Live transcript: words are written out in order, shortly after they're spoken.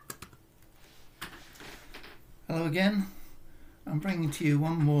Hello again. I'm bringing to you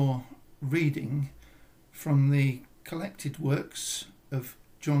one more reading from the collected works of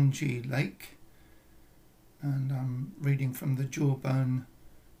John G. Lake, and I'm reading from the Jawbone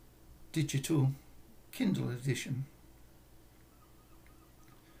digital Kindle edition.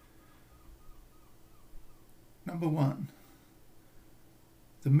 Number 1.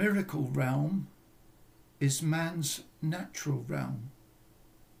 The miracle realm is man's natural realm.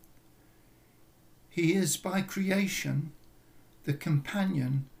 He is by creation the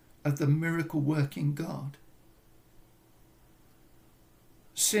companion of the miracle-working God.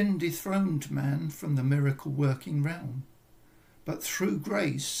 Sin dethroned man from the miracle-working realm, but through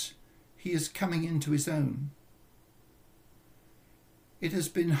grace he is coming into his own. It has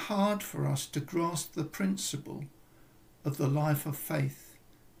been hard for us to grasp the principle of the life of faith.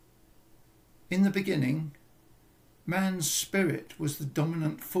 In the beginning, man's spirit was the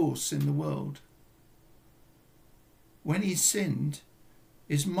dominant force in the world. When he sinned,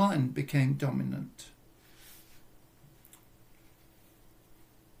 his mind became dominant.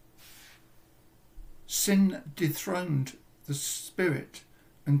 Sin dethroned the spirit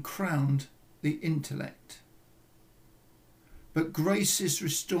and crowned the intellect. But grace is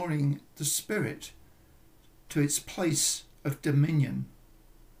restoring the spirit to its place of dominion.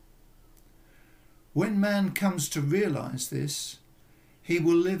 When man comes to realize this, he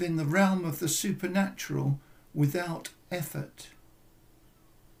will live in the realm of the supernatural without effort.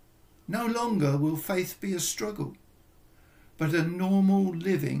 No longer will faith be a struggle, but a normal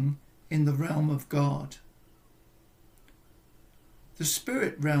living in the realm of God. The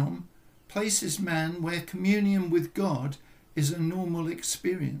spirit realm places man where communion with God is a normal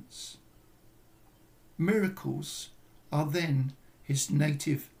experience. Miracles are then his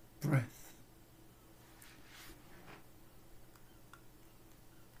native breath.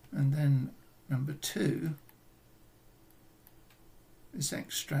 And then number 2. This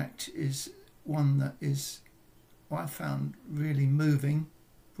extract is one that I found really moving,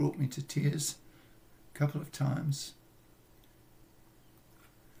 brought me to tears a couple of times.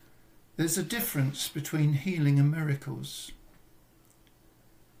 There's a difference between healing and miracles.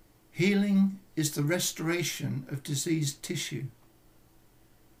 Healing is the restoration of diseased tissue,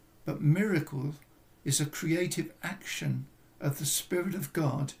 but miracle is a creative action of the Spirit of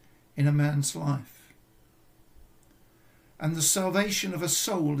God in a man's life. And the salvation of a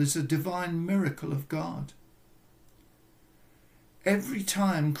soul is a divine miracle of God. Every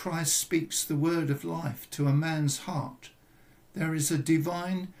time Christ speaks the word of life to a man's heart, there is a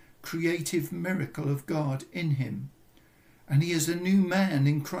divine creative miracle of God in him, and he is a new man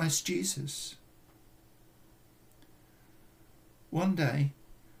in Christ Jesus. One day,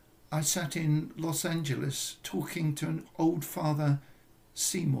 I sat in Los Angeles talking to an old Father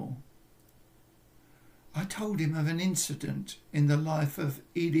Seymour. I told him of an incident in the life of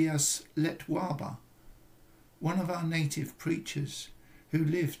Elias Letwaba, one of our native preachers who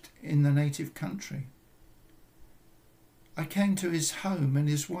lived in the native country. I came to his home and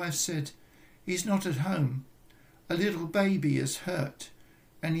his wife said, "He's not at home. A little baby is hurt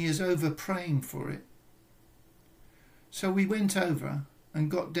and he is over praying for it." So we went over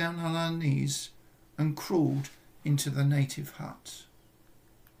and got down on our knees and crawled into the native hut.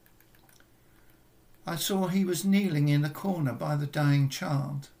 I saw he was kneeling in a corner by the dying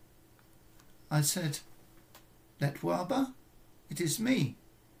child. I said, "Letwaba, it is me.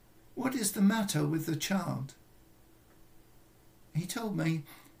 What is the matter with the child?" He told me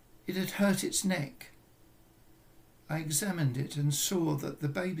it had hurt its neck. I examined it and saw that the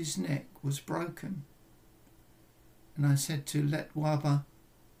baby's neck was broken. And I said to Letwaba,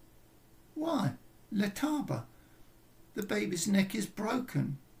 "Why, Letaba, the baby's neck is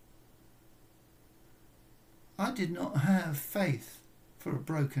broken." I did not have faith for a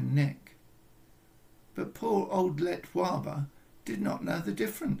broken neck, but poor old Letwaba did not know the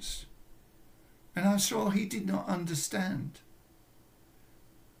difference, and I saw he did not understand.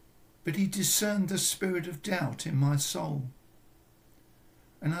 But he discerned the spirit of doubt in my soul,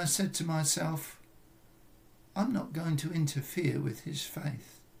 and I said to myself, I'm not going to interfere with his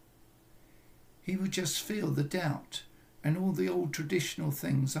faith. He would just feel the doubt and all the old traditional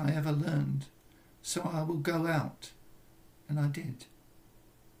things I ever learned. So I will go out, and I did.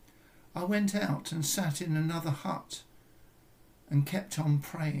 I went out and sat in another hut and kept on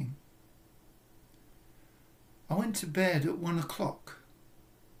praying. I went to bed at 1 o'clock,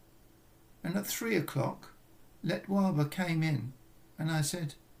 and at 3 o'clock Letwaba came in, and I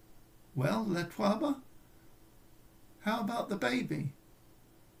said, "Well, Letwaba, how about the baby?"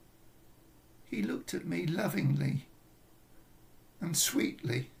 He looked at me lovingly and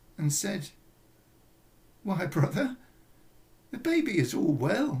sweetly and said, "Why, brother, the baby is all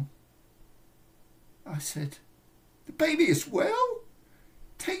well." I said, "The baby is well?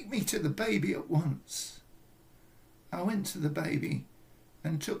 Take me to the baby at once." I went to the baby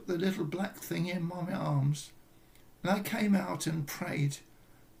and took the little black thing in my arms, and I came out and prayed,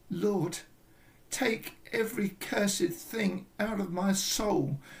 "Lord, take every cursed thing out of my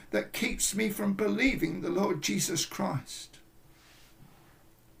soul that keeps me from believing the Lord Jesus Christ."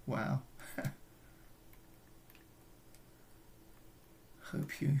 Wow.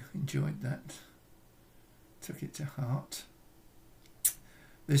 Hope you enjoyed that. Took it to heart.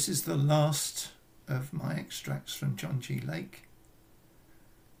 This is the last of my extracts from John G. Lake.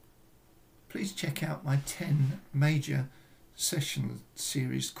 Please check out my 10 major session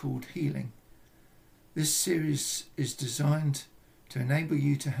series called Healing. This series is designed to enable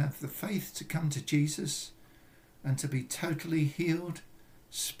you to have the faith to come to Jesus and to be totally healed,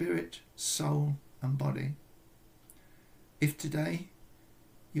 spirit, soul and body. If today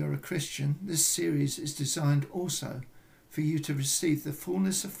you're a Christian, this series is designed also for you to receive the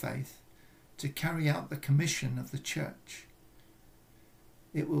fullness of faith to carry out the commission of the church.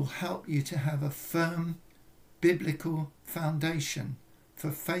 It will help you to have a firm biblical foundation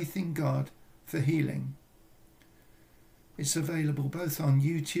for faith in God for healing. It's available both on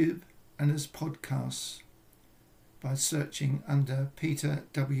YouTube and as podcasts by searching under Peter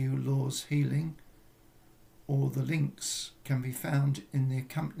W. Law's Healing, or the links can be found in the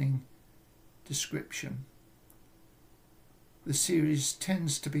accompanying description. The series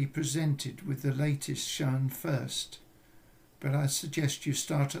tends to be presented with the latest shown first, but I suggest you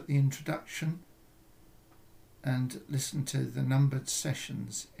start at the introduction and listen to the numbered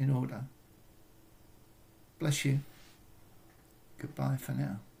sessions in order. Bless you. Goodbye for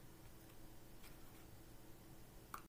now.